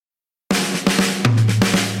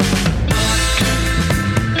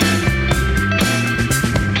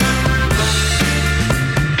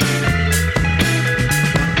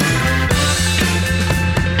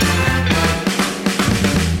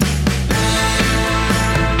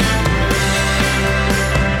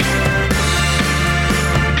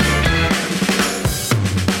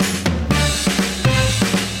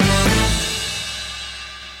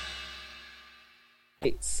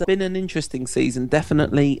been an interesting season,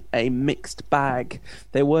 definitely a mixed bag.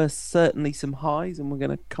 There were certainly some highs, and we're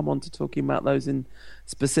going to come on to talking about those in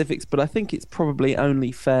specifics, but I think it's probably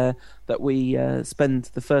only fair that we spend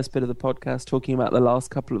the first bit of the podcast talking about the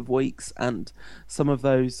last couple of weeks and some of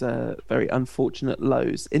those very unfortunate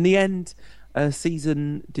lows. In the end, a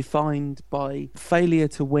season defined by failure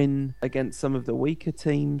to win against some of the weaker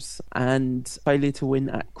teams and failure to win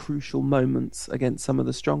at crucial moments against some of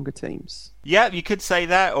the stronger teams. Yeah, you could say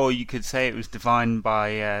that, or you could say it was defined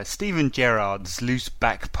by Steven Gerrard's loose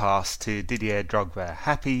back pass to Didier Drogba.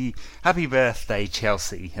 Happy birthday,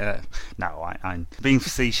 Chelsea. No, I'm being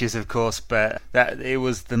facetious, of course, but that it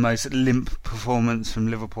was the most limp performance from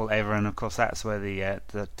Liverpool ever, and of course that's where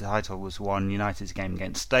the title was won. United's game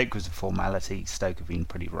against Stoke was a formality. Stoke have been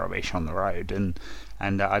pretty rubbish on the road, and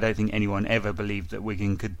I don't think anyone ever believed that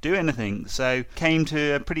Wigan could do anything. So came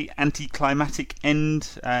to a pretty anticlimactic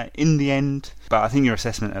end in the end. But I think your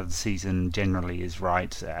assessment of the season generally is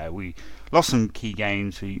right. We lost some key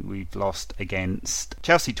games. We've lost against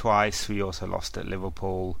Chelsea twice. We also lost at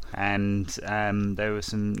Liverpool, and there were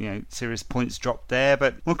some serious points dropped there.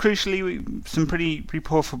 But more crucially, some pretty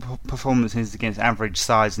poor performances against average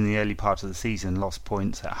sides in the early part of the season. Lost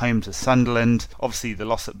points at home to Sunderland. Obviously, the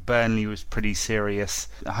loss at Burnley was pretty serious.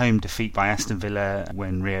 A home defeat by Aston Villa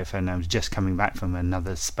when Rio Ferdinand was just coming back from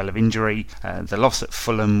another spell of injury. The loss at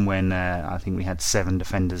Fulham when I think we had 7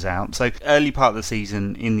 defenders out. So early part of the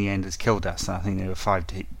season, in the end, has killed us. I think there were 5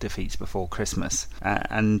 defeats before Christmas,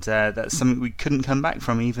 and that's something we couldn't come back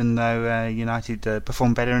from, even though United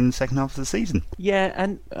performed better in the second half of the season. Yeah,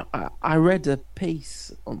 and I read a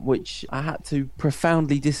piece on which I had to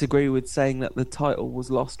profoundly disagree with, saying that the title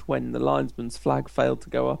was lost when the linesman's flag failed to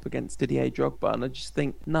go up against Didier Drogba, and I just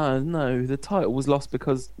think, no, the title was lost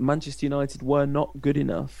because Manchester United were not good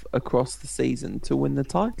enough across the season to win the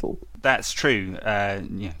title. That's true.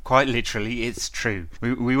 Quite literally, it's true.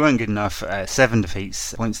 We weren't good enough. 7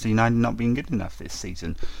 defeats points to United not being good enough this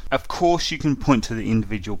season. Of course, you can point to the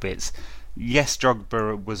individual bits. Yes,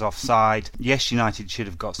 Drogba was offside. Yes, United should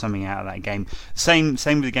have got something out of that game. Same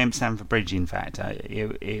with the game at Stamford Bridge, in fact.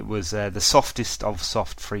 It was the softest of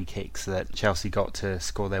soft free kicks that Chelsea got to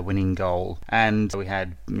score their winning goal. And we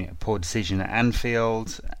had poor decision at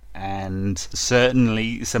Anfield. And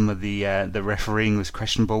certainly some of the refereeing was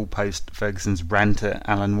questionable post Ferguson's rant at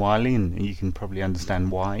Alan Wiley, and you can probably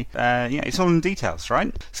understand why. It's all in the details,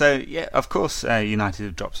 right? So yeah, of course, United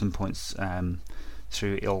have dropped some points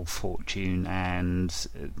through ill fortune and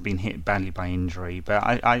been hit badly by injury. But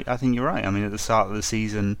I think you're right. I mean, at the start of the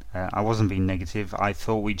season, I wasn't being negative. I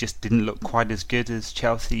thought we just didn't look quite as good as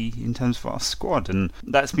Chelsea in terms of our squad, and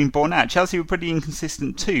that's been borne out. Chelsea were pretty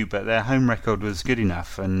inconsistent too, but their home record was good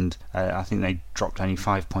enough, and I think they dropped only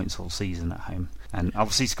 5 points all season at home, and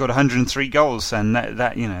obviously scored 103 goals, and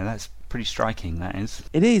that's pretty striking, that is.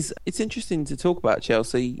 It is. It's interesting to talk about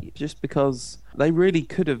Chelsea just because they really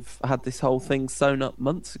could have had this whole thing sewn up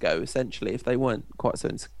months ago, essentially, if they weren't quite so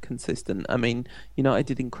consistent. I mean, United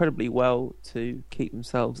did incredibly well to keep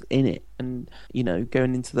themselves in it, and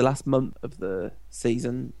going into the last month of the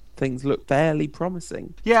season, things look fairly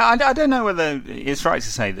promising. Yeah, I don't know whether it's right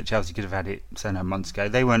to say that Chelsea could have had it sewn up months ago.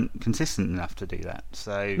 They weren't consistent enough to do that.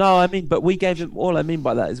 So no, I mean, but we gave them. All I mean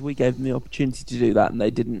by that is we gave them the opportunity to do that, and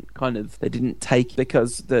they didn't take,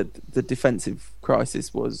 because the defensive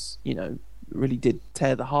crisis was, really did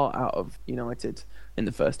tear the heart out of United in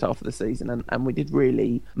the first half of the season, and we did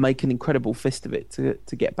really make an incredible fist of it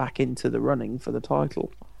to get back into the running for the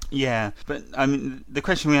title. Yeah, but I mean, the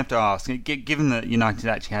question we have to ask, given that United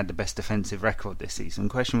actually had the best defensive record this season, the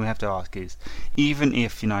question we have to ask is, even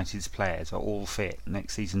if United's players are all fit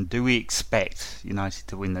next season, do we expect United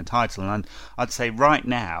to win the title? And I'd say right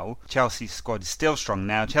now, Chelsea's squad is still strong.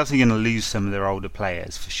 Now, Chelsea are going to lose some of their older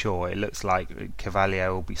players for sure. It looks like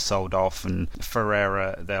Cavalier will be sold off, and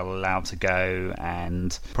Ferreira they'll allow to go,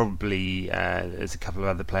 and probably there's a couple of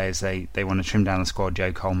other players they want to trim down the squad.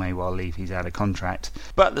 Joe Cole may well leave, he's out of contract.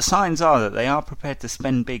 But the signs are that they are prepared to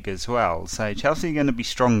spend big as well. So Chelsea are going to be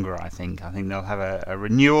stronger, I think. I think they'll have a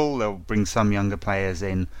renewal. They'll bring some younger players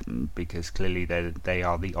in, because clearly they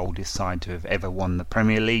are the oldest side to have ever won the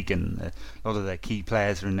Premier League, and a lot of their key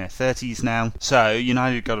players are in their 30s now. So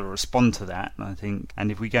United have got to respond to that, I think.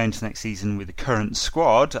 And if we go into next season with the current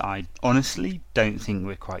squad, I honestly don't think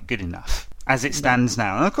we're quite good enough as it stands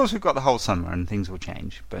now. And of course we've got the whole summer and things will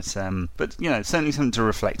change, but certainly something to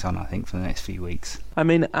reflect on, I think, for the next few weeks. I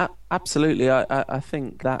mean, absolutely. I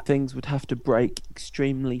think that things would have to break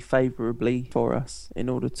extremely favourably for us in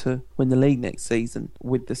order to win the league next season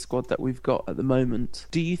with the squad that we've got at the moment.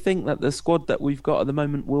 Do you think that the squad that we've got at the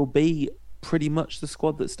moment will be pretty much the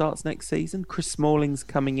squad that starts next season. Chris Smalling's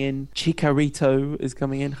coming in, Chicharito is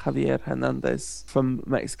coming in, Javier Hernandez from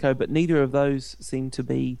Mexico, but neither of those seem to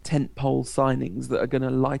be tentpole signings that are going to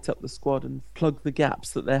light up the squad and plug the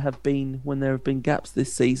gaps that there have been when there have been gaps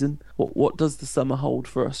this season. What does the summer hold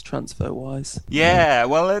for us transfer-wise? Yeah,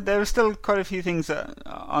 well, there are still quite a few things that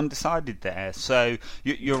are undecided there. So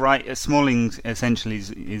you're right, Smalling essentially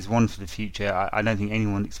is one for the future. I don't think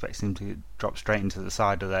anyone expects him to drop straight into the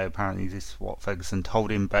side, although apparently this is what Ferguson told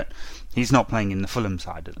him, but he's not playing in the Fulham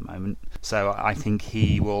side at the moment. So I think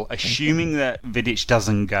he will, assuming that Vidic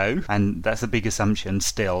doesn't go, and that's a big assumption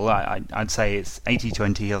still, I'd say it's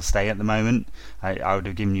 80-20 he'll stay at the moment. I would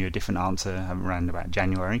have given you a different answer around about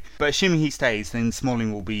January. But assuming he stays, then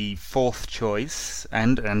Smalling will be fourth choice,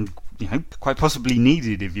 and quite possibly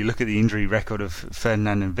needed if you look at the injury record of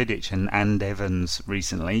Ferdinand and Vidic and Evans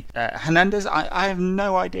recently. Hernandez, I have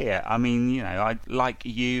no idea. I mean, I like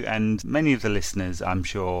you and many of the listeners, I'm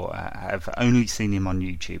sure, have only seen him on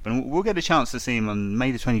YouTube, and we'll get a chance to see him on May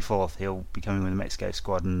the 24th. He'll be coming with the Mexico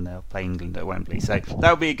squad and they'll play England at Wembley, so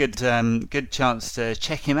that'll be a good chance to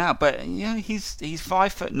check him out. But he's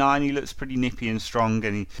 5'9", he looks pretty nippy and strong,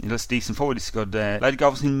 and he looks decent forward. He's got a load of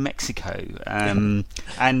goals in Mexico, and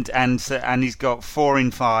he's got 4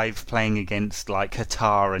 in 5 playing against like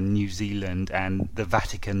Qatar and New Zealand and the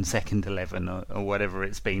Vatican second 11 or whatever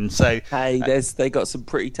it's been. So hey, they got some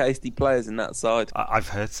pretty tasty players in that side. I've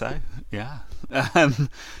heard so. Yeah.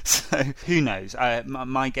 So who knows?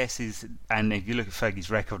 My guess is, and if you look at Fergie's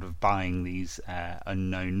record of buying these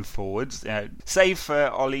unknown forwards, save for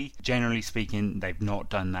Ollie, generally speaking, they've not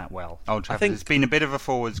done that well. Old Trafford has been a bit of a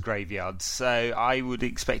forwards graveyard, so I would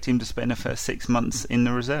expect him to spend the first 6 months in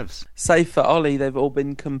the reserves. Save for Ollie, they've all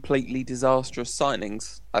been completely disastrous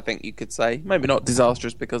signings, I think you could say. Maybe not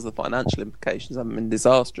disastrous because the financial implications haven't been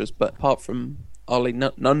disastrous, but apart from Ollie,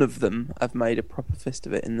 none of them have made a proper fist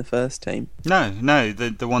of it in the first team. No,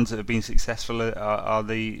 the ones that have been successful are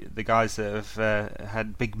the guys that have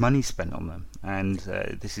had big money spent on them, and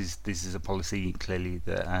this is a policy clearly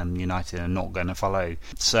that United are not going to follow.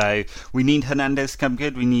 So we need Hernandez to come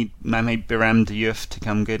good. We need Mame Biram Diouf to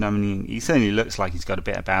come good. I mean, he certainly looks like he's got a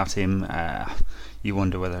bit about him. You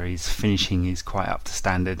wonder whether his finishing is quite up to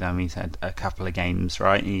standard. I mean, he's had a couple of games,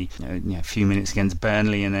 right? A few minutes against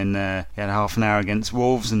Burnley, and then he had half an hour against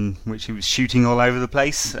Wolves, in which he was shooting all over the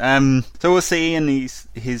place. So we'll see. And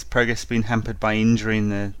his progress has been hampered by injury in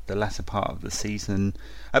the latter part of the season.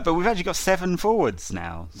 But we've actually got 7 forwards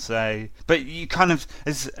now. So, but you kind of,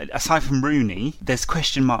 aside from Rooney, there's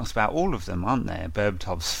question marks about all of them, aren't there?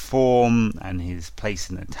 Berbatov's form and his place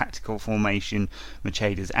in the tactical formation,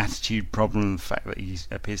 Macheda's attitude problem, the fact that he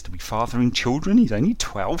appears to be fathering children. He's only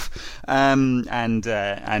 12, and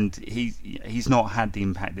he's not had the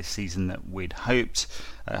impact this season that we'd hoped.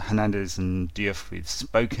 Hernandez and Diouf we've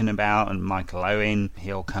spoken about, and Michael Owen,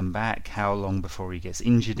 he'll come back. How long before he gets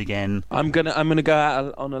injured again? I'm gonna go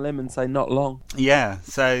out on a limb and say not long. Yeah,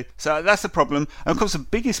 so that's the problem. And of course, the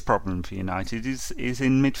biggest problem for United is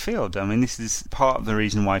in midfield. I mean, this is part of the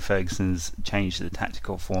reason why Ferguson's changed the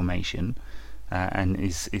tactical formation and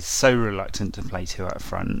is so reluctant to play 2 up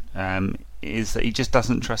front. Is that he just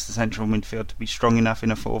doesn't trust the central midfield to be strong enough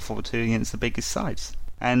in a 4-4-2 against the biggest sides.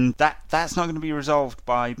 And that's not going to be resolved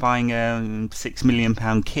by buying a £6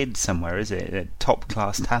 million kid somewhere, is it? Top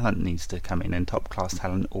class talent needs to come in, and top class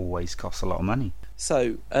talent always costs a lot of money.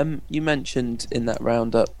 So, you mentioned in that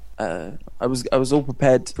roundup, I was all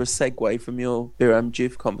prepared for a segue from your Biram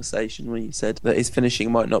Diouf conversation when you said that his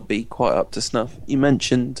finishing might not be quite up to snuff. You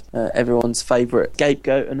mentioned everyone's favourite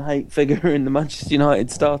scapegoat and hate figure in the Manchester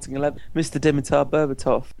United starting 11, Mr. Dimitar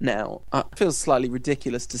Berbatov. Now, it feels slightly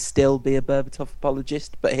ridiculous to still be a Berbatov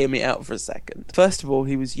apologist, but hear me out for a second. First of all,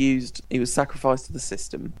 he was sacrificed to the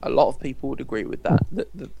system. A lot of people would agree with that.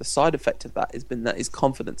 The side effect of that has been that his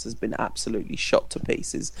confidence has been absolutely shot to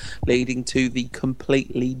pieces, leading to the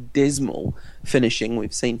completely dismal finishing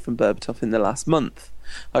we've seen from Berbatov in the last month.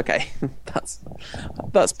 Okay,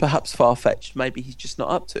 that's perhaps far-fetched. Maybe he's just not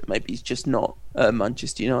up to it. Maybe he's just not a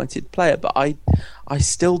Manchester United player. But I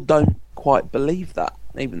still don't quite believe that,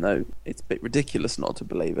 even though it's a bit ridiculous not to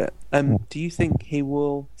believe it. Do you think he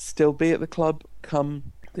will still be at the club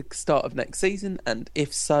come the start of next season? And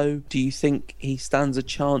if so, do you think he stands a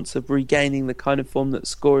chance of regaining the kind of form that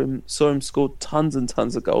saw him score tons and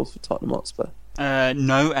tons of goals for Tottenham Hotspur?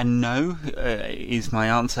 No and no is my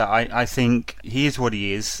answer. I think he is what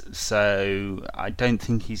he is, so I don't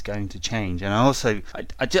think he's going to change. And I also,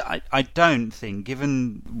 I don't think,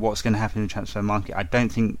 given what's going to happen in the transfer market, I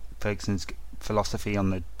don't think Ferguson's philosophy on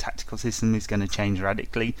the tactical system is going to change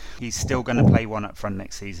radically. He's still going to play one up front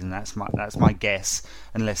next season. That's my guess,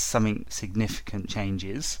 unless something significant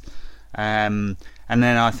changes. And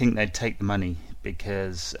then I think they'd take the money.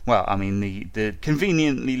 Because, well, I mean, the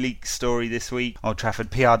conveniently leaked story this week, Old Trafford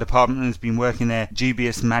PR department has been working their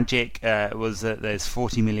dubious magic, was that there's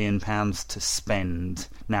 £40 million to spend.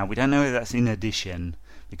 Now, we don't know if that's in addition,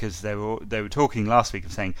 because they were talking last week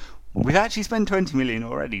of saying, we've actually spent 20 million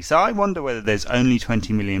already, so I wonder whether there's only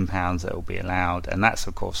 20 million pounds that will be allowed, and that's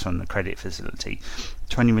of course from the credit facility.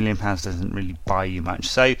 20 million pounds doesn't really buy you much,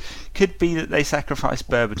 so could be that they sacrifice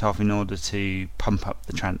Berbatov in order to pump up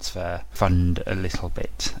the transfer fund a little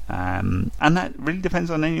bit, and that really depends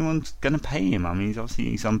on anyone's going to pay him. I mean,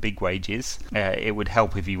 he's on big wages. It would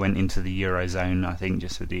help if he went into the Eurozone, I think,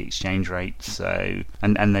 just with the exchange rate. So,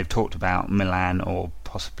 and they've talked about Milan or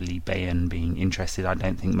possibly Bayern being interested. I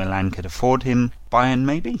don't think Milan could afford him. Bayern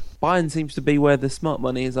maybe? Bayern seems to be where the smart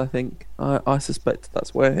money is, I think. I suspect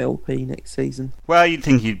that's where he'll be next season. Well, you'd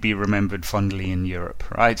think he'd be remembered fondly in Europe,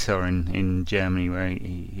 right? Or in Germany, where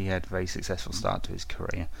he had a very successful start to his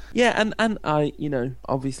career. Yeah, and I,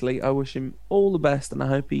 obviously I wish him all the best, and I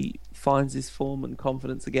hope he finds his form and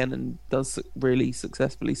confidence again and does really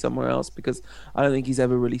successfully somewhere else, because I don't think he's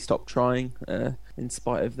ever really stopped trying, in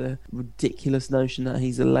spite of the ridiculous notion that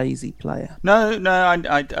he's a lazy player. No,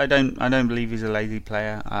 I don't believe he's a lazy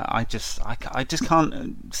player. I just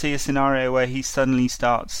can't see a scenario where he suddenly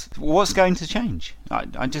starts. What's going to change?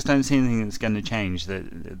 I just don't see anything that's going to change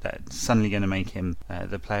that's suddenly going to make him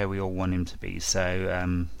the player we all want him to be.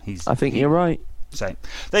 So I think you're right. So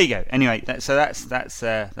there you go. Anyway, that's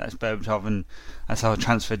Berbatov, and that's our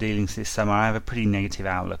transfer dealings this summer. I have a pretty negative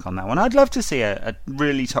outlook on that one. I'd love to see a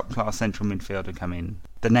really top-class central midfielder come in.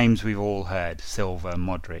 The names we've all heard: Silva,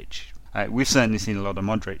 Modric. We've certainly seen a lot of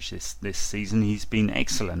Modric this season. He's been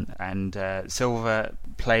excellent, and Silva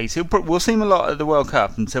plays. We'll see him a lot at the World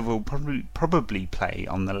Cup, and Silva will probably play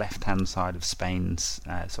on the left-hand side of Spain's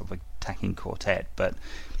sort of attacking quartet, but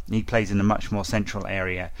he plays in a much more central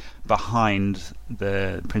area behind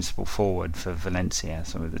the principal forward for Valencia,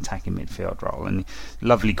 sort of attacking midfield role. And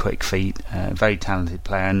lovely quick feet, very talented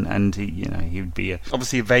player, and he would be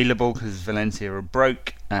obviously available because Valencia are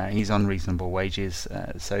broke. He's on reasonable wages,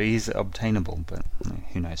 so he's obtainable, but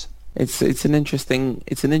who knows. It's an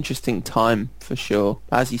interesting time for sure.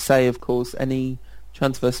 As you say, of course, any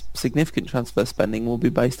significant transfer spending will be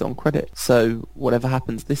based on credit. So whatever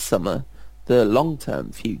happens this summer, the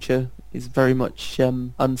long-term future is very much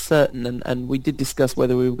uncertain, and we did discuss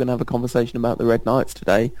whether we were going to have a conversation about the Red Knights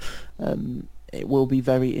today. It will be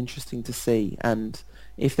very interesting to see, and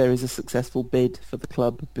if there is a successful bid for the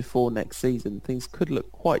club before next season, things could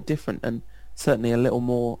look quite different and certainly a little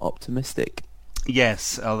more optimistic.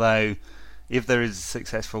 Yes, although if there is a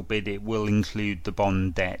successful bid, it will include the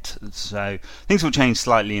bond debt, so things will change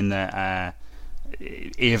slightly in the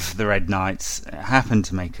if the Red Knights happen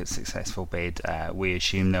to make a successful bid. We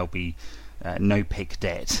assume there'll be no PIK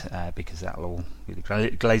debt, because that will all be the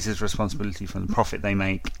Glazers' responsibility from the profit they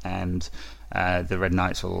make, and the Red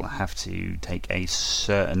Knights will have to take a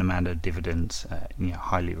certain amount of dividends,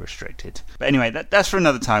 highly restricted. But anyway, that's for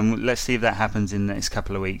another time. Let's see if that happens in the next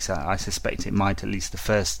couple of weeks. I suspect it might, at least the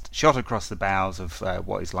first shot across the bows of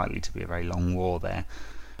what is likely to be a very long war there.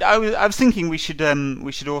 I was thinking we should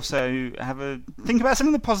also think about some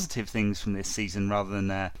of the positive things from this season, rather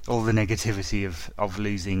than all the negativity of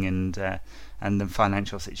losing and the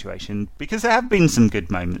financial situation, because there have been some good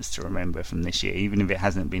moments to remember from this year, even if it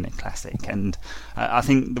hasn't been a classic. And I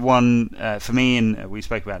think the one for me, and we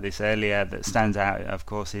spoke about this earlier, that stands out, of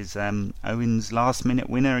course, is Owen's last-minute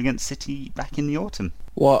winner against City back in the autumn.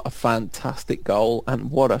 What a fantastic goal,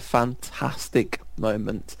 and what a fantastic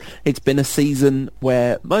moment. It's been a season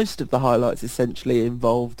where most of the highlights essentially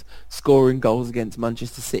involved scoring goals against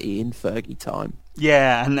Manchester City in Fergie time.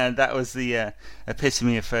 Yeah, and that was the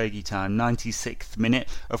epitome of Fergie time, 96th minute.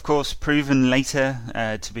 Of course, proven later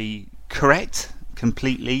to be correct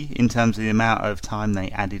completely in terms of the amount of time they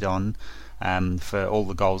added on for all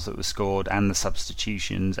the goals that were scored and the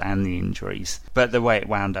substitutions and the injuries. But the way it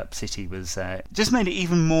wound up, City was just made it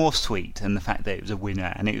even more sweet, and the fact that it was a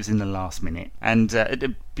winner and it was in the last minute. And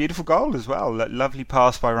a beautiful goal as well. Lovely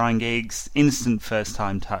pass by Ryan Giggs, instant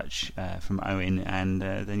first-time touch from Owen, and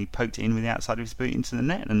then he poked it in with the outside of his boot into the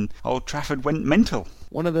net, and Old Trafford went mental.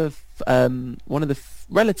 One of the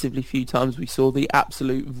relatively few times we saw the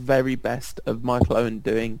absolute very best of Michael Owen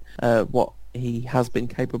doing what he has been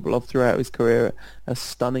capable of throughout his career. A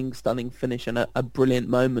stunning finish and a brilliant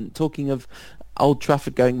moment. Talking of Old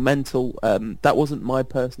Trafford going mental, that wasn't my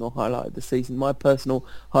personal highlight of the season. My personal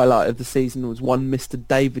highlight of the season was one Mr.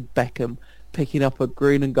 David Beckham picking up a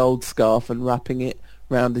green and gold scarf and wrapping it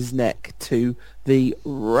round his neck to the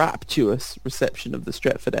rapturous reception of the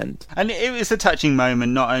Stretford end. And it was a touching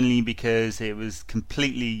moment, not only because it was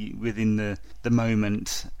completely within the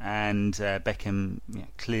moment, and Beckham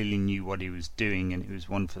clearly knew what he was doing, and it was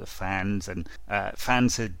one for the fans, and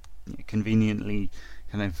fans had conveniently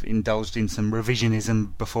kind of indulged in some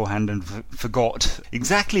revisionism beforehand and forgot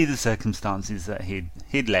exactly the circumstances that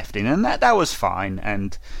he'd left in, and that was fine.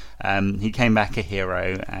 And he came back a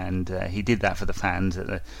hero, and he did that for the fans at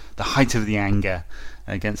the height of the anger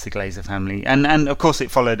against the Glazer family. And of course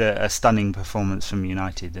it followed a stunning performance from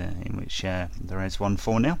United in which the Reds won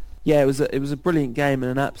 4-0. Yeah, it was a brilliant game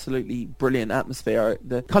and an absolutely brilliant atmosphere.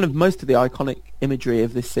 The kind of most of the iconic imagery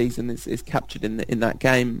of this season is captured in that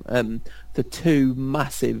game. The two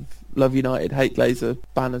massive Love United, Hate Glazer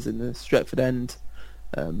banners in the Stretford end,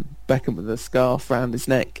 Beckham with a scarf round his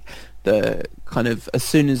neck. The kind of, as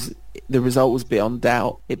soon as the result was beyond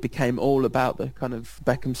doubt, it became all about the kind of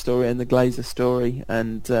Beckham story and the Glazer story,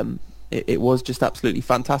 and it was just absolutely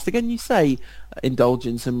fantastic. And you say indulge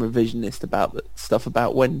in some revisionist about the stuff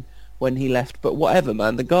about when he left, but whatever,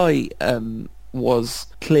 man. The guy was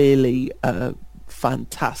clearly a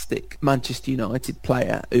fantastic Manchester United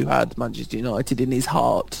player who had Manchester United in his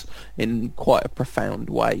heart in quite a profound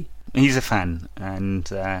way. He's a fan, and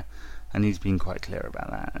he's been quite clear about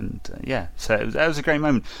that. And so that was a great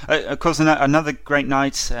moment. Of course, another great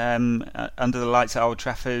night under the lights at Old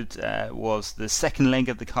Trafford was the second leg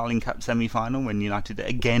of the Carling Cup semi-final, when United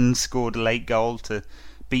again scored a late goal to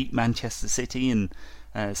beat Manchester City and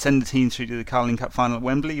send the team through to the Carling Cup final at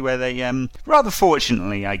Wembley, where they rather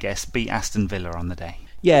fortunately, I guess, beat Aston Villa on the day.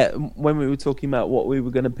 Yeah, when we were talking about what we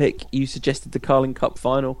were going to pick, you suggested the Carling Cup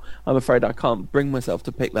final. I'm afraid I can't bring myself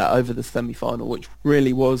to pick that over the semi-final, which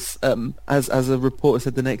really was, as a reporter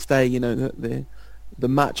said the next day, the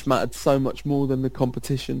match mattered so much more than the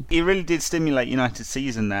competition. It really did stimulate United's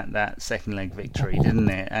season, that second leg victory, didn't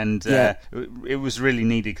it? And it was really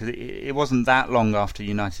needed, because it wasn't that long after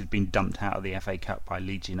United had been dumped out of the FA Cup by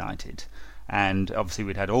Leeds United. And obviously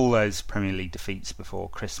we'd had all those Premier League defeats before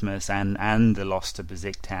Christmas, and the loss to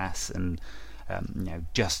Besiktas, and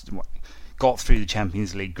just got through the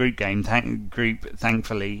Champions League group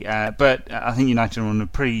thankfully. But I think United were on a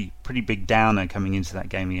pretty big downer coming into that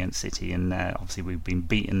game against City, and obviously we've been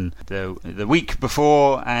beaten the week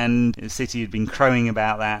before, and City had been crowing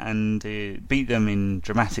about that, and beat them in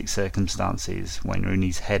dramatic circumstances. Wayne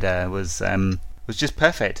Rooney's header was just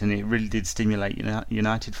perfect, and it really did stimulate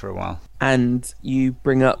United for a while. And you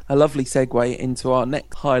bring up a lovely segue into our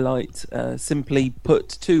next highlight. Simply put,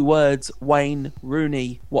 2 words: Wayne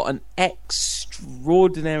Rooney. What an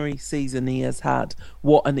extraordinary season he has had.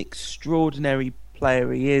 What an extraordinary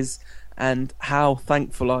player he is. And how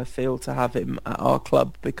thankful I feel to have him at our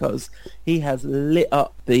club, because he has lit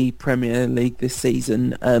up the Premier League this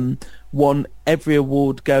season, won every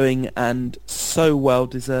award going, and so well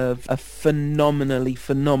deserved. A phenomenally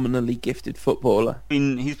gifted footballer.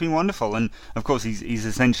 He's been wonderful, and of course he's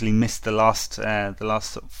essentially missed the last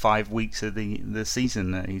 5 weeks of the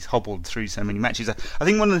season. He's hobbled through so many matches. I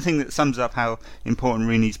think one of the things that sums up how important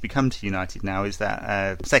Rooney's become to United now is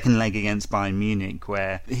that second leg against Bayern Munich,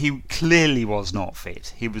 where he clearly was not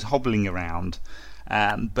fit. He was hobbling around,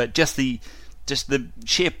 but just the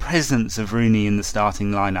sheer presence of Rooney in the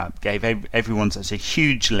starting lineup gave everyone such a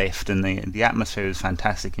huge lift, and the atmosphere was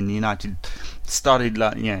fantastic. And United started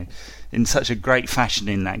in such a great fashion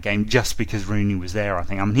in that game just because Rooney was there. I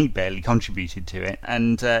think he barely contributed to it,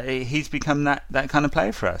 and he's become that kind of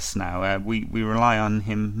player for us now. We rely on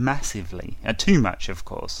him massively, too much, of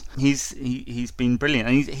course. He's been brilliant,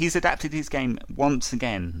 and he's adapted his game once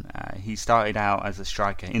again. He started out as a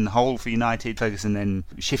striker in the hole for United. Ferguson then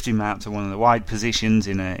shifted him out to one of the wide positions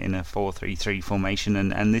in a 4-3-3 formation,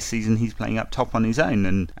 and this season he's playing up top on his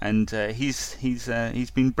own, and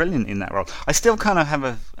he's been brilliant in that role. I still kind of have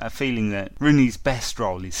a feeling that Rooney's best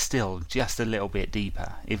role is still just a little bit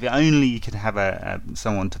deeper. If only you could have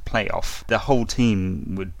someone to play off, the whole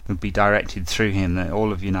team would be directed through him,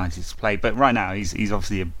 all of United's play. But right now he's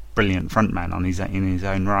obviously a brilliant front man in his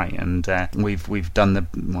own right, and we've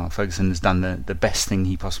done Ferguson has done the best thing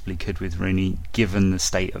he possibly could with Rooney, given the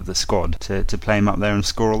state of the squad, to play him up there and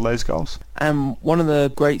score all those goals. And one of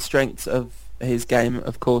the great strengths of his game,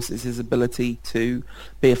 of course, is his ability to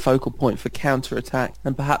be a focal point for counter-attack,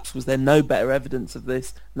 and perhaps was there no better evidence of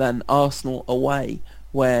this than Arsenal away,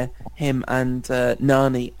 where him and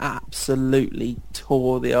Nani absolutely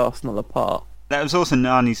tore the Arsenal apart. That was also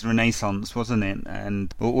Nani's renaissance, wasn't it?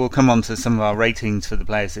 And we'll come on to some of our ratings for the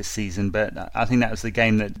players this season, but I think that was the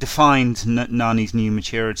game that defined Nani's new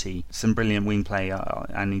maturity. Some brilliant wing play,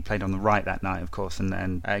 and he played on the right that night, of course,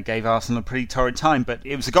 and gave Arsenal a pretty torrid time. But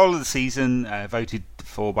it was the goal of the season, voted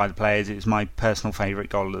for by the players. It was my personal favourite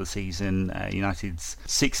goal of the season. United's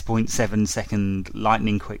 6.7 second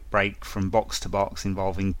lightning quick break from box to box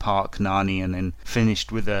involving Park, Nani, and then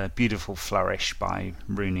finished with a beautiful flourish by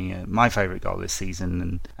Rooney. My favourite goal this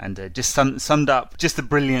season, and just summed up just the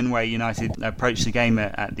brilliant way United approached the game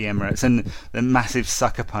at the Emirates, and the massive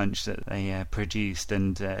sucker punch that they produced.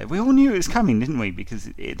 And we all knew it was coming, didn't we? Because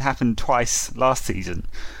it happened twice last season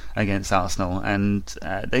against Arsenal, and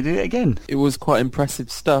they did it again. It was quite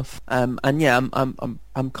impressive stuff, and yeah,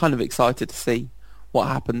 I'm kind of excited to see what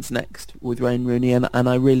happens next with Wayne Rooney, and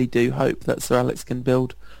I really do hope that Sir Alex can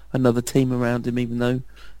build another team around him, even though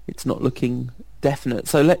it's not looking definite.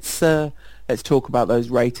 So let's talk about those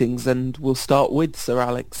ratings, and we'll start with Sir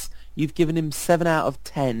Alex. You've given him 7 out of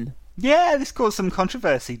 10. Yeah, this caused some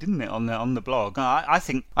controversy, didn't it, on the blog? I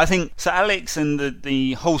think Sir Alex and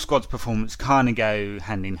the whole squad's performance kind of go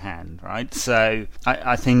hand in hand, right? So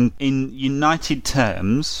I think in United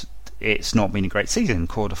terms, it's not been a great season.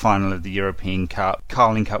 Quarter-final of the European Cup,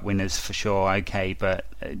 Carling Cup winners for sure, okay, but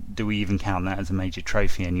do we even count that as a major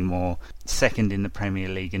trophy anymore? Second in the Premier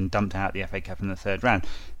League and dumped out the FA Cup in the third round.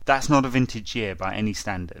 That's not a vintage year by any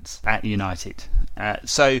standards at United.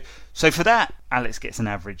 So for that, Alex gets an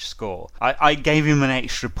average score. I gave him an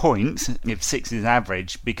extra point if 6 is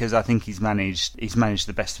average because I think he's managed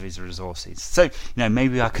the best of his resources. So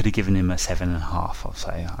maybe I could have given him a 7.5 or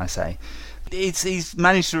so. I say. He's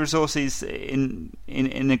managed the resources in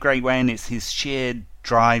a great way, and it's his sheer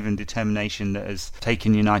drive and determination that has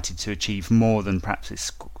taken United to achieve more than perhaps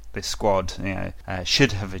this squad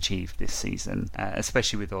should have achieved this season,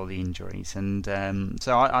 especially with all the injuries. And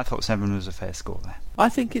so I thought 7 was a fair score there. I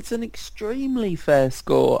think it's an extremely fair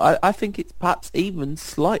score. I think it's perhaps even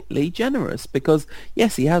slightly generous because,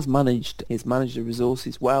 yes, he has managed the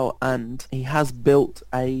resources well, and he has built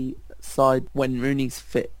a side when Rooney's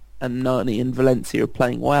fit and Nani and Valencia are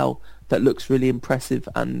playing well that looks really impressive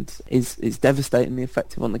and is devastatingly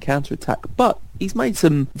effective on the counter-attack. But he's made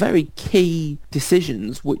some very key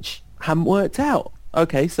decisions which haven't worked out.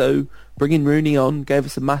 Okay, so bringing Rooney on gave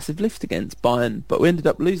us a massive lift against Bayern, but we ended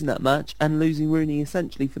up losing that match and losing Rooney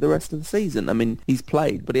essentially for the rest of the season. I mean, he's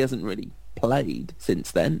played, but he hasn't really played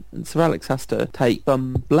since then, and Sir Alex has to take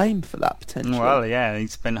some blame for that potentially. Well, yeah, he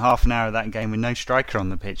spent half an hour of that game with no striker on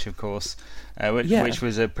the pitch, of course. Which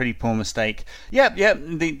was a pretty poor mistake.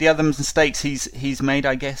 The other mistakes he's made,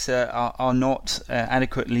 I guess, are not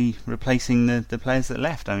adequately replacing the players that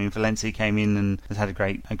left. I mean, Valencia came in and has had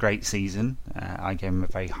a great season. I gave him a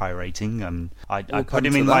very high rating. I put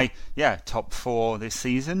him in my top 4 this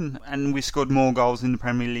season, and we scored more goals in the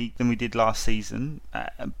Premier League than we did last season.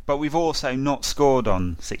 But we've also not scored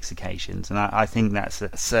on 6 occasions, and I think that's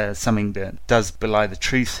something that does belie the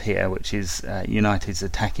truth here, which is United's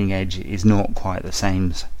attacking edge is not quite the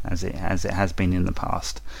same as it has been in the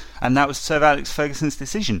past, and that was Sir Alex Ferguson's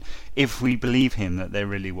decision, if we believe him that there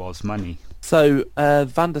really was money. So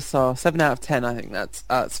Van der Sar, 7 out of 10. I think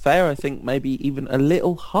that's fair. I think maybe even a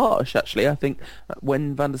little harsh, actually. I think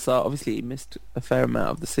when Van der Sar, obviously he missed a fair amount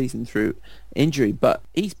of the season through injury, but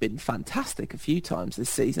he's been fantastic a few times this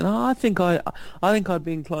season. I think I'd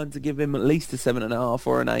be inclined to give him at least a 7.5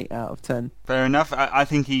 or an 8 out of 10. Fair enough. I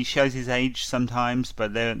think he shows his age sometimes,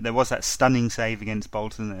 but there was that stunning save against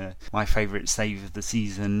Bolton, my favourite save of the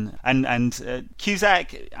season. And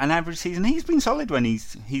Cusack, an average season, he's been solid when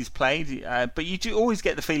he's played, but you do always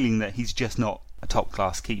get the feeling that he's just not a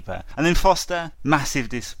top-class keeper. And then Foster, massive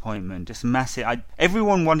disappointment, just massive.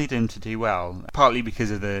 Everyone wanted him to do well, partly because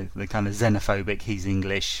of the kind of xenophobic he's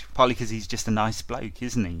English, partly because he's just a nice bloke,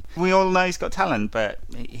 isn't he? We all know he's got talent, but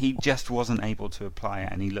he just wasn't able to apply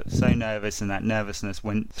it, and he looked so nervous, and that nervousness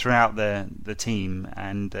went throughout the team,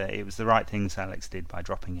 and it was the right thing Sir Alex did by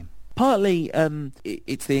dropping him. Partly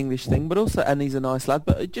it's the English thing, but also, and he's a nice lad,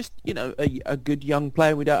 but just, a good young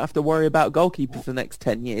player. We don't have to worry about goalkeeper for the next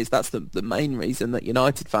 10 years. That's the main reason that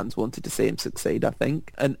United fans wanted to see him succeed, I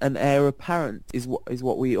think. An heir apparent is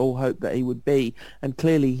what we all hoped that he would be. And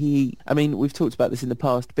clearly we've talked about this in the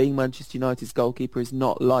past, being Manchester United's goalkeeper is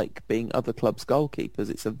not like being other clubs' goalkeepers.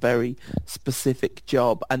 It's a very specific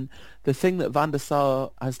job. And the thing that Van der Sar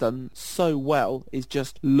has done so well is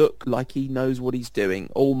just look like he knows what he's doing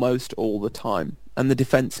almost all the time. And the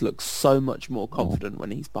defence looks so much more confident when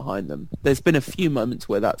he's behind them. There's been a few moments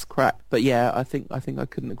where that's cracked, but yeah, I think I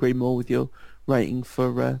couldn't agree more with your rating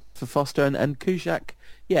for Foster and Kuszczak.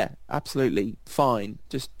 Yeah, absolutely fine.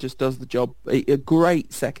 Just does the job. A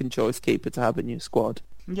great second choice keeper to have in your squad.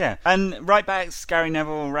 Yeah, and right backs, Gary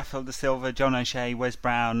Neville, Rafael da Silva, John O'Shea, Wes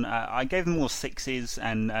Brown. I gave them all 6s,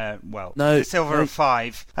 and da Silva a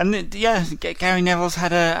 5. And Gary Neville's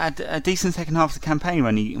had a decent second half of the campaign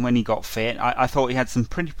when he got fit. I thought he had some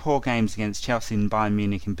pretty poor games against Chelsea and Bayern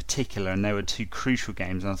Munich in particular, and they were 2 crucial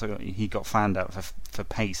games. And I thought he got found out for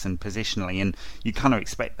pace and positionally, and you kind of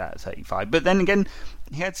expect that at 35. But then again,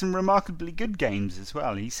 he had some remarkably good games as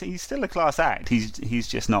well. He's still a class act. He's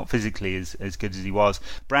just not physically as good as he was.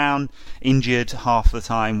 Brown injured half the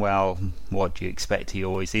time. Well, what do you expect? He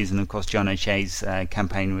always is. And of course, John O'Shea's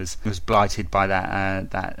campaign was blighted by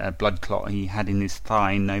that blood clot he had in his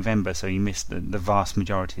thigh in November, so he missed the vast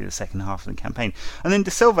majority of the second half of the campaign. And then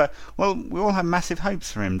Da Silva, well, we all have massive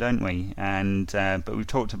hopes for him, don't we? And but we've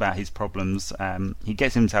talked about his problems. He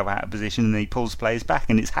gets himself out of position and he pulls players back,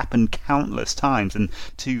 and it's happened countless times. And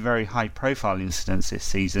 2 very high-profile incidents this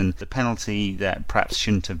season: the penalty that perhaps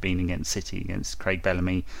shouldn't have been against City, against Craig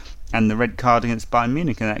Bellamy, and the red card against Bayern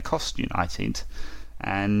Munich, and that cost United.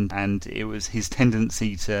 And it was his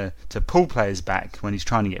tendency to pull players back when he's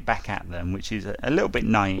trying to get back at them, which is a little bit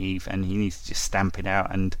naive, and he needs to just stamp it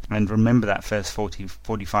out and remember that first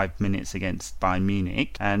 45 minutes against Bayern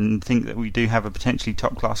Munich, and think that we do have a potentially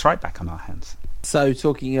top-class right-back on our hands. So,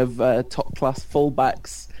 talking of top-class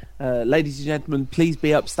full-backs, ladies and gentlemen, please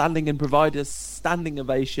be upstanding and provide a standing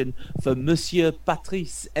ovation for Monsieur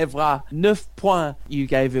Patrice Evra. 9 points you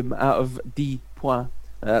gave him out of 10 points.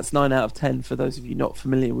 That's 9 out of 10 for those of you not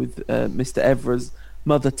familiar with Mr. Evra's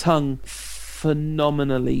mother tongue.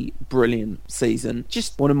 Phenomenally brilliant season.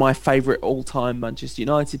 Just one of my favourite all-time Manchester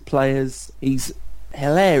United players. He's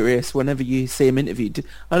hilarious whenever you see him interviewed.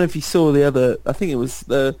 I don't know if you saw I think it was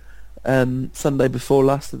the Sunday before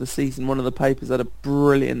last of the season, one of the papers had a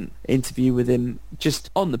brilliant interview with him. Just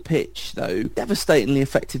on the pitch though, devastatingly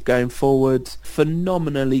effective going forward,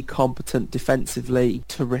 phenomenally competent defensively,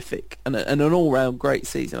 terrific, and an all-round great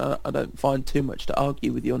season. I don't find too much to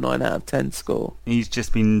argue with your 9 out of 10 score. He's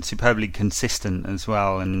just been superbly consistent as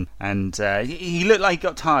well, and he looked like he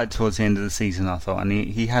got tired towards the end of the season, I thought, and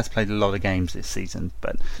he has played a lot of games this season,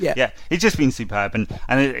 but yeah, he's just been superb, and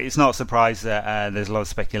it's not a surprise that there's a lot of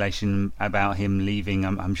speculation about him leaving.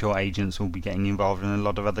 I'm sure agents will be getting involved, and a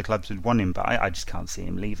lot of other clubs would want him, but I just can't see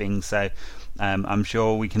him leaving, so I'm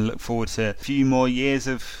sure we can look forward to a few more years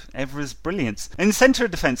of Evra's brilliance. In the centre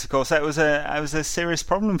of defence, of course, that was a serious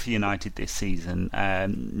problem for United this season.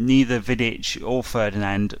 Neither Vidic or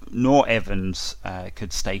Ferdinand nor Evans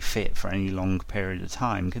could stay fit for any long period of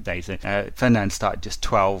time, could they? So, Ferdinand started just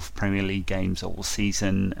 12 Premier League games all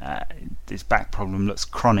season. His back problem looks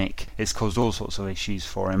chronic. It's caused all sorts of issues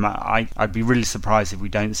for him. I'd be really surprised if we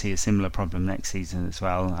don't see a similar problem next season as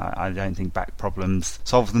well. I don't think back problems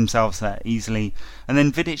solve themselves that easily. And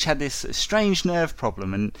then Vidic had this strange nerve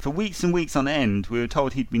problem, and for weeks and weeks on end we were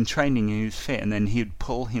told he'd been training and he was fit, and then he'd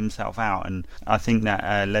pull himself out, and I think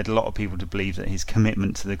that led a lot of people to believe that his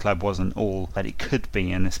commitment to the club wasn't all that it could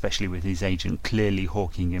be, and especially with his agent clearly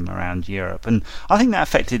hawking him around Europe, and I think that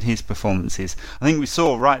affected his performances. I think we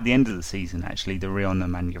saw right at the end of the season actually the real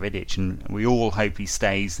Nemanja Vidic, and we all hope he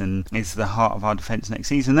stays and is the heart of our defence next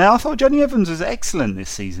season. Now, I thought Johnny Evans was excellent this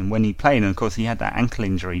season when he played, and of course he had that ankle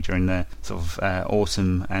injury during the sort of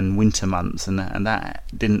autumn and winter months, and that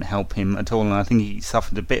didn't help him at all, and I think he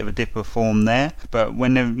suffered a bit of a dip of form there. But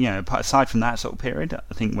when aside from that sort of period,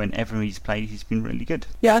 I think whenever he's played, he's been really good.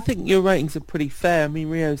 Yeah, I think your ratings are pretty fair. I mean,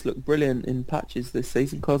 Rio's looked brilliant in patches this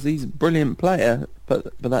season because he's a brilliant player,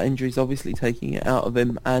 but that injury's obviously taking it out of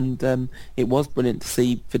him, and it was brilliant to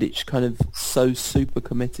see Vidic kind of so super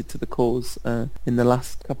committed to the cause in the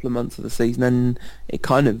last couple of months of the season, and it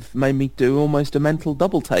kind of made me do almost a mental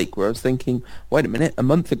double take where I was thinking, wait a minute, a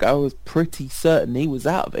month ago I was pretty certain he was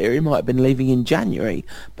out of here. He might have been leaving in January,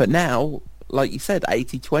 but now, like you said,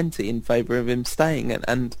 80-20 in favour of him staying,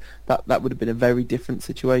 and that would have been a very different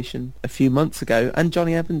situation a few months ago. And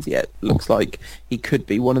Johnny Evans, looks like he could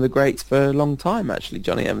be one of the greats for a long time, actually.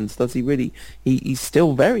 Johnny Evans, does he really? He's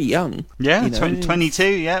still very young. Yeah, 22,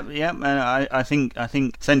 yeah. And I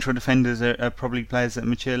think central defenders are probably players that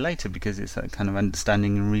mature later, because it's that kind of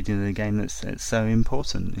understanding and reading of the game that's so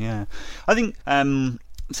important, yeah. I think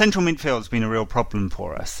central midfield's been a real problem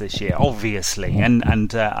for us this year, obviously, and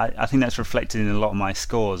I think that's reflected in a lot of my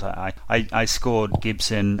scores. I scored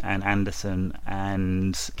Gibson and Anderson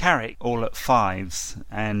and Carrick all at 5s,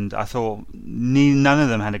 and I thought none of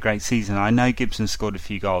them had a great season. I know Gibson scored a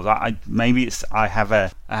few goals. I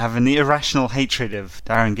have an irrational hatred of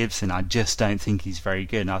Darren Gibson. I just don't think he's very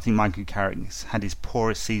good. I think Michael Carrick's had his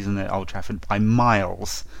poorest season at Old Trafford by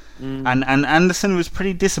miles. And Anderson was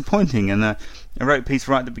pretty disappointing, and I wrote a piece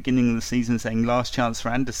right at the beginning of the season saying last chance for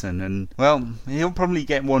Anderson, and well, he'll probably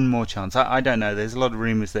get one more chance. I don't know. There's a lot of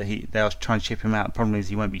rumours that they'll try and ship him out. The problem is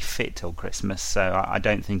he won't be fit till Christmas, so I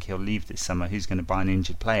don't think he'll leave this summer. Who's going to buy an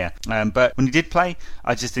injured player? But when he did play,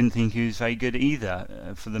 I just didn't think he was very good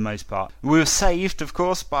either, for the most part. We were saved, of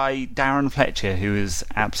course, by Darren Fletcher, who was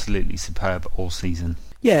absolutely superb all season.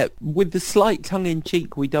 Yeah, with the slight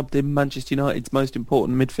tongue-in-cheek, we dubbed him Manchester United's most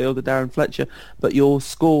important midfielder, Darren Fletcher, but your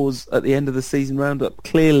scores at the end of the season roundup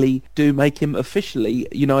clearly do make him officially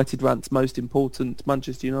United Rant's most important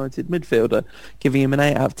Manchester United midfielder, giving him an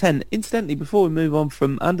 8 out of 10. Incidentally, before we move on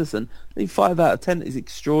from Anderson, I think 5 out of 10 is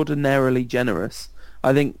extraordinarily generous.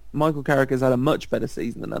 I think Michael Carrick has had a much better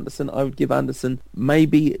season than Anderson. I would give Anderson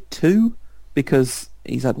maybe 2, because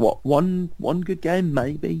he's had, one good game,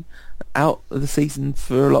 maybe, out of the season,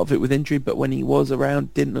 for a lot of it with injury, but when he was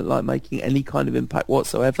around, didn't look like making any kind of impact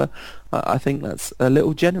whatsoever. I think that's a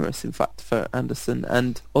little generous, in fact, for Anderson.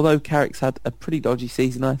 And although Carrick's had a pretty dodgy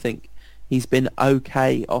season, I think he's been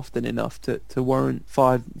okay often enough to warrant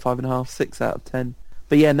 5.5, 6 out of 10.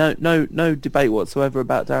 But yeah, no debate whatsoever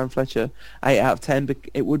about Darren Fletcher, 8 out of 10. But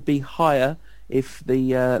it would be higher if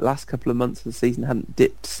the last couple of months of the season hadn't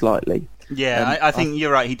dipped slightly. Yeah, I think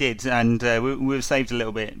you're right, he did, and we were saved a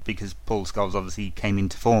little bit because Paul Scholes obviously came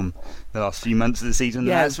into form the last few months of the season.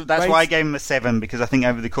 Yeah, that's why I gave him a 7, because I think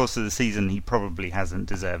over the course of the season he probably hasn't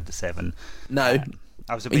deserved a 7. No.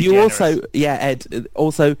 I was a bit generous. Also, yeah, Ed,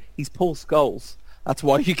 also he's Paul Scholes. That's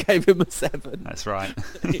why you gave him a 7. That's right.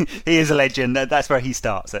 He is a legend. That's where he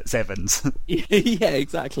starts, at 7s. Yeah,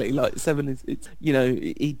 exactly. Like 7 is,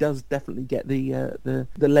 he does definitely get the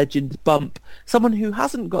legend bump. Someone who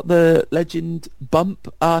hasn't got the legend bump,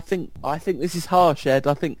 I think this is harsh, Ed.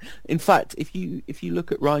 I think, in fact, if you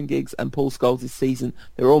look at Ryan Giggs and Paul Scholes' season,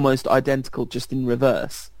 they're almost identical, just in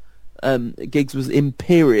reverse. Giggs was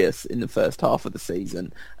imperious in the first half of the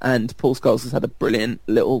season, and Paul Scholes has had a brilliant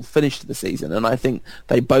little finish to the season, and I think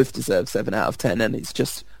they both deserve 7 out of 10, and it's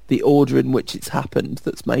just the order in which it's happened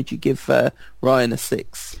that's made you give Ryan a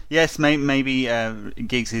 6. Yes, maybe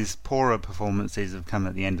Giggs' poorer performances have come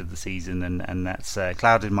at the end of the season, and that's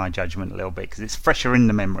clouded my judgment a little bit because it's fresher in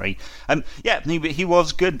the memory. He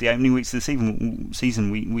was good the opening weeks of the season.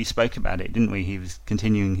 We spoke about it, didn't we? He was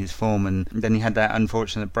continuing his form, and then he had that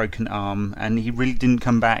unfortunate broken arm, and he really didn't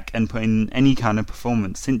come back and put in any kind of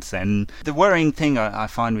performance since then. The worrying thing I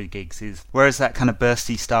find with Giggs is, whereas that kind of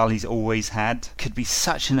bursty style he's always had could be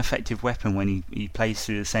such an effective weapon when he plays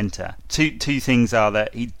through the centre. Two things are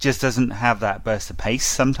that he just doesn't have that burst of pace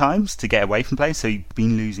sometimes to get away from play, so he's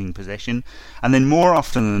been losing possession. And then more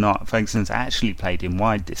often than not, Ferguson's actually played him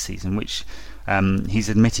wide this season, which he's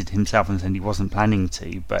admitted himself and said he wasn't planning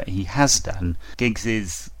to, but he has done.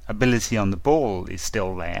 Giggs' ability on the ball is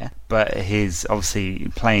still there, but his obviously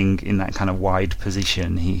playing in that kind of wide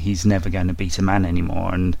position, he's never going to beat a man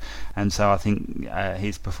anymore, and so I think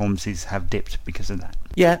his performances have dipped because of that.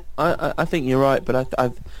 Yeah, I think you're right, but I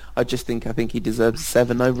think he deserves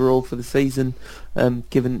 7 overall for the season,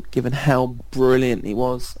 given how brilliant he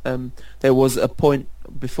was. There was a point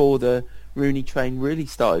before the Rooney train really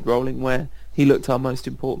started rolling where he looked our most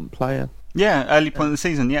important player. Yeah, early point of the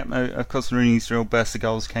season. Yeah, of course, Rooney's real burst of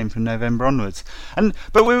goals came from November onwards,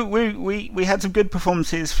 but we had some good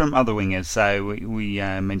performances from other wingers. So we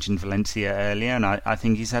mentioned Valencia earlier, and I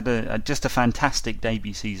think he's had just a fantastic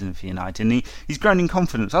debut season for United, and he's grown in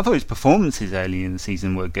confidence. I thought his performances early in the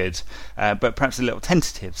season were good, but perhaps a little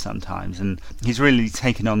tentative sometimes, and he's really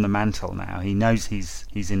taken on the mantle now. He knows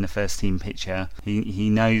he's in the first team picture. He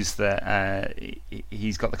knows that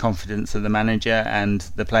he's got the confidence of the manager, and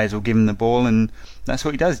the players will give him the ball, and that's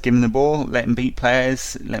what he does. Give him the ball, let him beat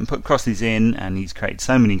players, let him put crosses in, and he's created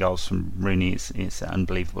so many goals from Rooney. It's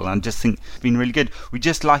unbelievable. I just think it's been really good. We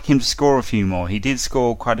just like him to score a few more. He did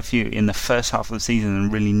score quite a few in the first half of the season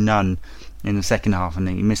and really none in the second half, and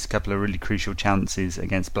he missed a couple of really crucial chances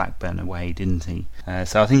against Blackburn away, didn't he?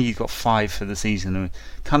 So I think he's got 5 for the season, and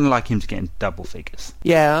kind of like him to get in double figures.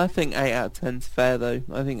 Yeah, I think 8 out of 10's fair, though.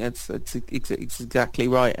 I think it's exactly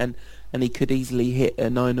right, and he could easily hit a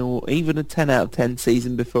 9 or even a 10 out of 10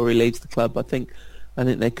 season before he leaves the club. I think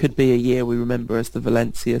there could be a year we remember as the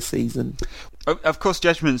Valencia season. Of course,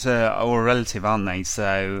 judgments are all relative, aren't they?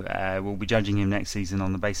 So we'll be judging him next season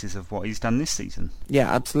on the basis of what he's done this season.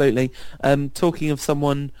 Yeah, absolutely. Talking of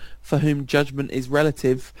someone for whom judgment is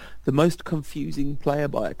relative, the most confusing player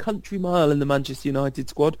by a country mile in the Manchester United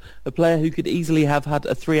squad, a player who could easily have had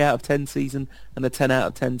a 3 out of 10 season and a 10 out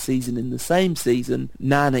of 10 season in the same season,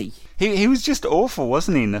 Nani. He was just awful,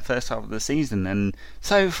 wasn't he, in the first half of the season, and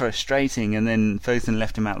so frustrating. And then Ferguson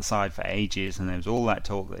left him outside for ages, and there was all that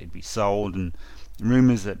talk that he'd be sold, and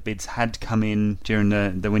rumours that bids had come in during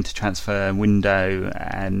the winter transfer window,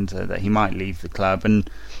 and that he might leave the club. And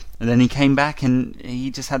then he came back and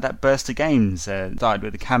he just had that burst of games. Started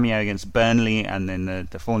with a cameo against Burnley, and then the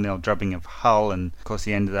 4-0 drubbing of Hull, and of course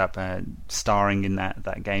he ended up starring in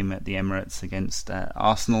that game at the Emirates against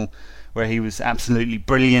Arsenal, where he was absolutely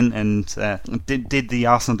brilliant and did the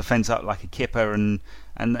Arsenal defence up like a kipper, and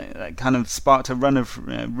that kind of sparked a run of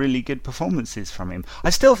really good performances from him.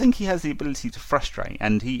 I still think he has the ability to frustrate,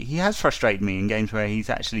 and he has frustrated me in games where he's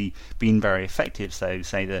actually been very effective. So,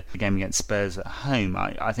 say the game against Spurs at home,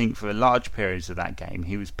 I think for large periods of that game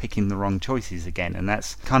he was picking the wrong choices again, and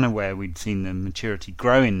that's kind of where we'd seen the maturity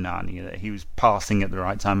grow in Nani, that he was passing at the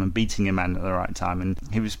right time and beating a man at the right time, and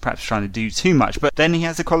he was perhaps trying to do too much. But then he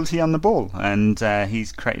has the quality on the ball, and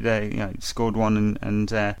he's created, scored one and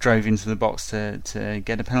drove into the box to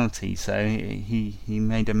get a penalty, so he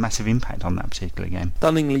made a massive impact on that particular game.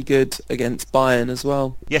 Stunningly good against Bayern as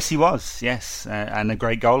well. Yes, he was, yes, and a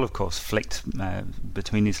great goal, of course, flicked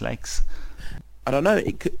between his legs. I don't know,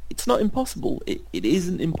 it's not impossible. It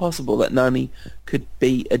isn't impossible that Nani could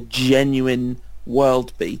be a genuine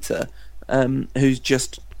world beater who's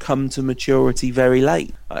just come to maturity very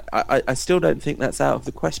late. I still don't think that's out of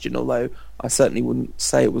the question, although I certainly wouldn't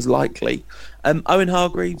say it was likely. Owen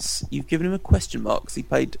Hargreaves, you've given him a question mark because he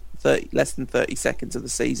played less than 30 seconds of the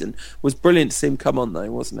season. Was brilliant to see him come on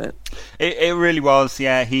though, wasn't it? It really was,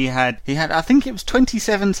 yeah. He had I think it was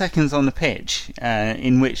 27 seconds on the pitch,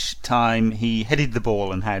 in which time he headed the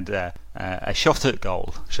ball and had a shot at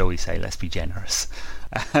goal, shall we say, let's be generous.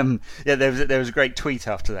 There was a great tweet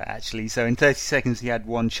after that, actually. So in 30 seconds he had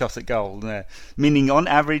one shot at goal, meaning on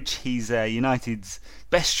average he's United's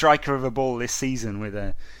best striker of a ball this season, with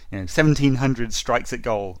 1,700 strikes at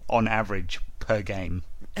goal on average per game.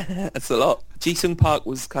 That's a lot. Ji-sung Park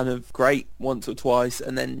was kind of great once or twice,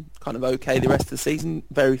 and then kind of okay the rest of the season.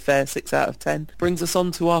 Very fair, 6 out of 10. Brings us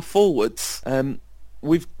on to our forwards.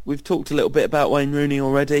 We've talked a little bit about Wayne Rooney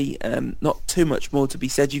already. Not too much more to be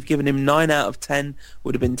said. You've given him 9 out of 10.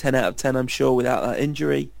 Would have been 10 out of 10, I'm sure, without that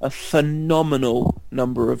injury. A phenomenal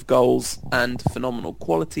number of goals and phenomenal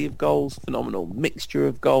quality of goals. Phenomenal mixture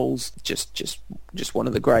of goals. Just one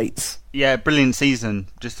of the greats. Yeah, brilliant season.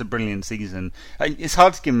 Just a brilliant season. It's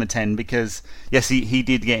hard to give him a 10 because, yes, he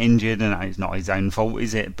did get injured, and it's not his own fault,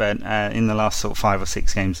 is it? But in the last sort of 5 or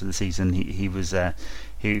 6 games of the season, he was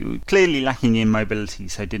clearly lacking in mobility,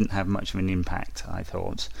 so didn't have much of an impact, I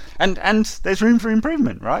thought. And there's room for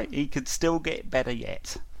improvement, right? He could still get better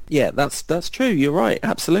yet. Yeah, that's true. You're right.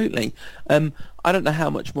 Absolutely. I don't know how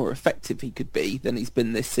much more effective he could be than he's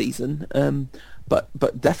been this season.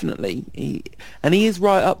 But definitely he is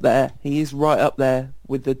right up there. He is right up there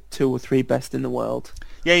with the 2 or 3 best in the world.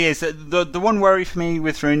 Yeah. So the one worry for me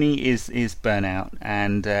with Rooney is burnout,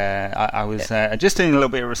 and I was just doing a little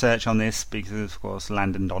bit of research on this because, of course,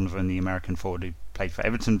 Landon Donovan, the American forward who played for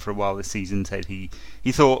Everton for a while this season, said he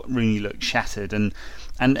thought Rooney looked shattered, and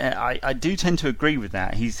I do tend to agree with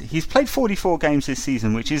that. He's played 44 games this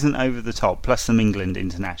season, which isn't over the top, plus some England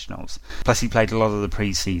internationals. Plus he played a lot of the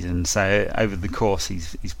pre-season, so over the course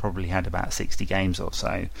he's probably had about 60 games or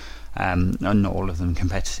so, and not all of them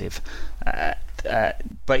competitive.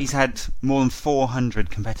 But he's had more than 400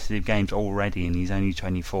 competitive games already, and he's only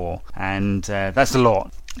 24, and that's a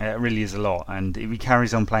lot. It really is a lot, and if he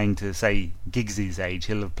carries on playing to, say, Giggs's age,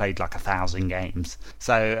 he'll have played like 1,000 games.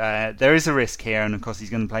 So there is a risk here, and of course he's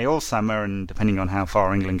going to play all summer, and depending on how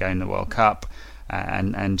far England go in the World Cup,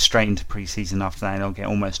 and straight into pre-season after that, he'll get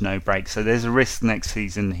almost no break. So there's a risk next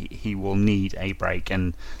season he will need a break,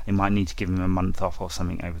 and they might need to give him a month off or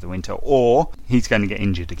something over the winter, or he's going to get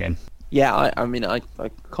injured again. Yeah, I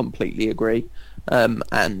completely agree.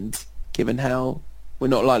 And given how we're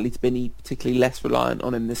not likely to be any particularly less reliant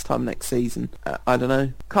on him this time next season, I don't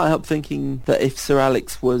know. Can't help thinking that if Sir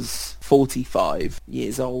Alex was 45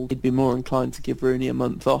 years old, he'd be more inclined to give Rooney a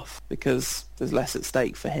month off because there's less at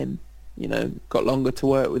stake for him. got longer to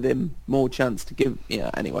work with him, more chance to give.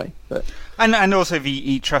 Anyway, but and also if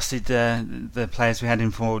he trusted the players we had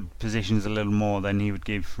in forward positions a little more, then he would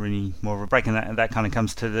give really more of a break. And that kind of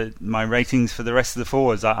comes to my ratings for the rest of the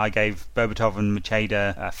forwards. I gave Berbatov and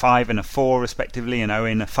Macheda a 5 and a 4 respectively, and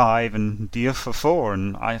Owen a 5 and Diouf a 4.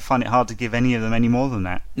 And I find it hard to give any of them any more than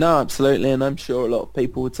that. No, absolutely, and I'm sure a lot of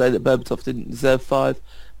people would say that Berbatov didn't deserve 5.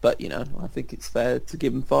 But, I think it's fair to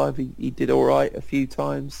give him 5. He did all right a few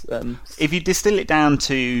times. If you distill it down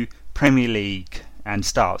to Premier League and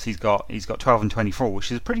starts, he's got 12 and 24,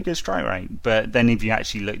 which is a pretty good strike rate. But then if you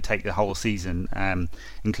actually take the whole season,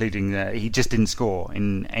 including he just didn't score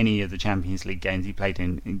in any of the Champions League games he played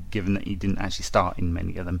in, given that he didn't actually start in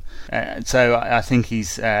many of them. So I think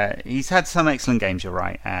he's had some excellent games. You're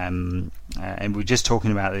right. And we're just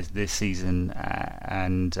talking about this season,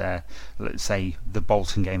 and let's say the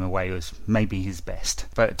Bolton game away was maybe his best,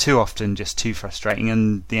 but too often just too frustrating,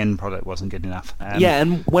 and the end product wasn't good enough.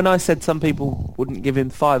 And when I said some people wouldn't give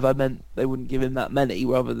him 5, I meant they wouldn't give him that many,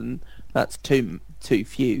 rather than that's too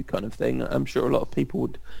few kind of thing. I'm sure a lot of people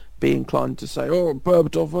would be inclined to say, "Oh,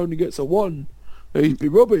 Berbatov only gets a 1. He'd be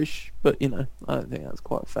rubbish," but I don't think that's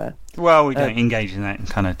quite fair. Well, we don't engage in that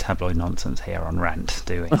kind of tabloid nonsense here on Rant,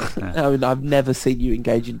 do we? I mean, I've never seen you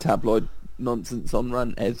engage in tabloid nonsense on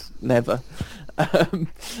Rant, Ed. Never.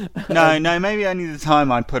 No, maybe only the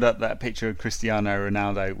time I put up that picture of Cristiano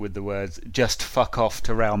Ronaldo with the words "just fuck off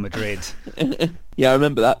to Real Madrid." Yeah, I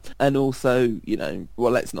remember that. And also,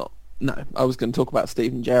 let's not. No, I was going to talk about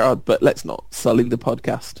Steven Gerrard, but let's not sully the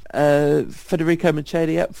podcast. Federico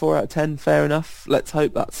Macheda, 4 out of 10, fair enough. Let's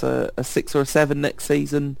hope that's a 6 or a 7 next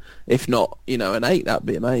season. If not, an 8, that'd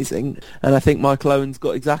be amazing. And I think Michael Owen's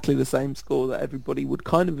got exactly the same score that everybody would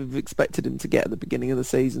kind of have expected him to get at the beginning of the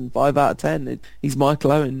season, 5 out of 10. He's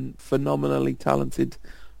Michael Owen, phenomenally talented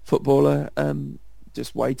footballer.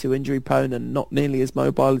 Just way too injury prone and not nearly as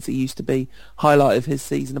mobile as he used to be. Highlight of his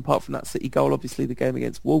season, apart from that City goal, obviously the game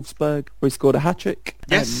against Wolfsburg, where he scored a hat-trick.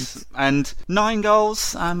 Yes, and 9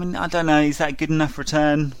 goals. I mean, I don't know, is that good enough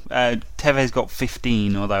return? Tevez got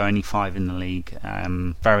 15, although only 5 in the league.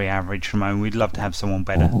 Very average from Owen. We'd love to have someone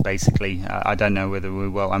better, basically. I don't know whether we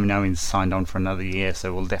will. I mean, Owen's signed on for another year,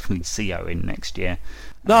 so we'll definitely see Owen next year.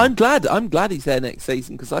 No, I'm glad he's there next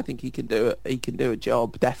season, because I think he can do it. He can do a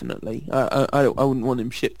job, definitely. I wouldn't want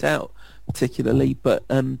him shipped out particularly, but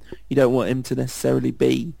you don't want him to necessarily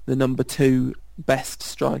be the number 2 best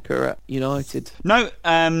striker at United. No,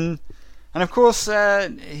 and of course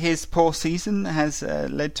his poor season has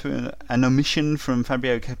led to an omission from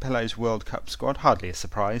Fabio Capello's World Cup squad. Hardly a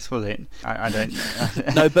surprise, was it? I don't.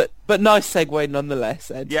 No, but nice segue nonetheless,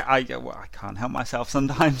 Ed. Yeah, I can't help myself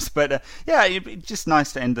sometimes, but it's just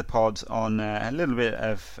nice to end the pod on a little bit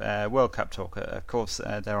of World Cup talk. Of course,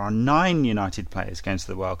 there are 9 United players going to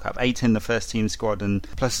the World Cup, 8 in the first team squad, and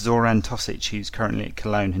plus Zoran Tosic, who's currently at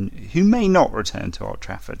Cologne, and who may not return to Old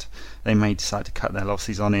Trafford. They may decide to cut their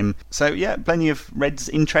losses on him. So yeah, plenty of Reds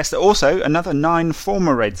interest. Also, another 9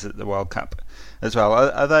 former Reds at the World Cup as well.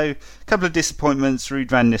 Although a couple of disappointments, Ruud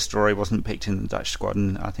van Nistelrooy wasn't picked in the Dutch squad,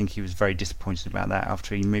 and I think he was very disappointed about that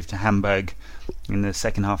after he moved to Hamburg in the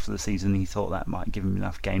second half of the season. He thought that might give him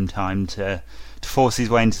enough game time to force his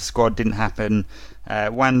way into the squad. Didn't happen.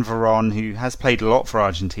 Juan Veron, who has played a lot for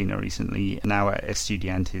Argentina recently, now at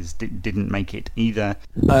Estudiantes, didn't make it either.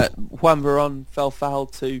 Juan Veron fell foul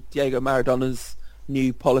to Diego Maradona's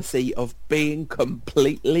new policy of being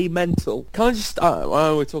completely mental. Can I just... I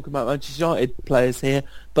know we're talking about Manchester United players here,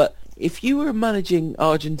 but if you were managing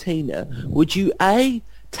Argentina, would you A,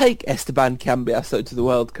 take Esteban Cambiaso to the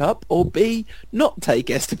World Cup, or B, not take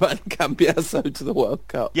Esteban Cambiaso to the World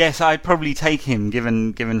Cup? Yes, I'd probably take him,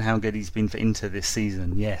 given how good he's been for Inter this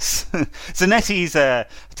season, yes. Zanetti's a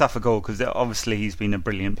tougher call, because obviously he's been a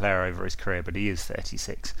brilliant player over his career, but he is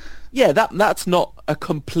 36. Yeah, that's not a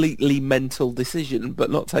completely mental decision, but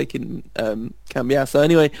not taking Cambiaso.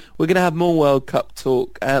 Anyway, we're going to have more World Cup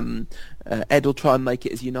talk. Ed will try and make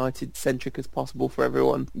it as United-centric as possible for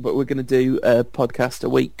everyone, but we're going to do a podcast a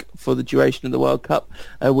week for the duration of the World Cup,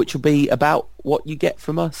 which will be about what you get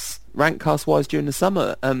from us Rantcast-wise during the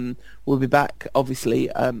summer. We'll be back, obviously,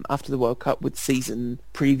 after the World Cup with season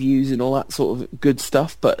previews and all that sort of good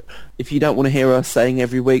stuff, but if you don't want to hear us saying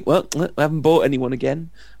every week, well, I haven't bought anyone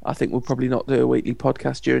again, I think we'll probably not do a weekly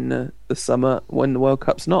podcast during the summer when the World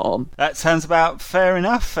Cup's not on. That sounds about fair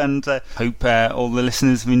enough, and hope all the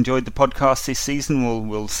listeners have enjoyed the podcast this season.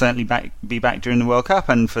 We'll certainly be back during the World Cup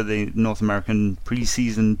and for the North American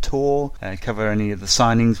pre-season tour, cover any of the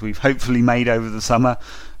signings we've hopefully made over the summer.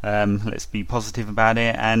 Let's be positive about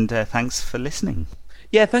it, and thanks for listening.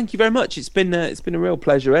 Yeah, thank you very much. It's been a real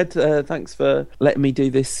pleasure, Ed. Thanks for letting me do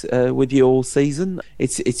this with you all season.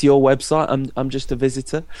 It's your website. I'm just a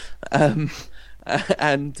visitor. And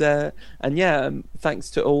yeah, thanks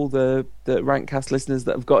to all the Rantcast listeners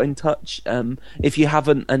that have got in touch. If you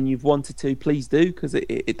haven't and you've wanted to, please do, because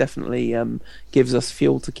it definitely gives us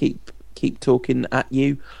fuel to keep talking at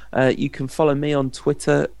you. You can follow me on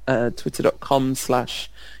Twitter, twitter.com/UTD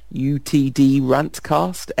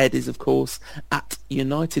Rantcast. Ed is, of course, at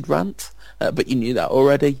United Rant, but you knew that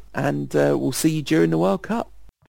already. And we'll see you during the World Cup.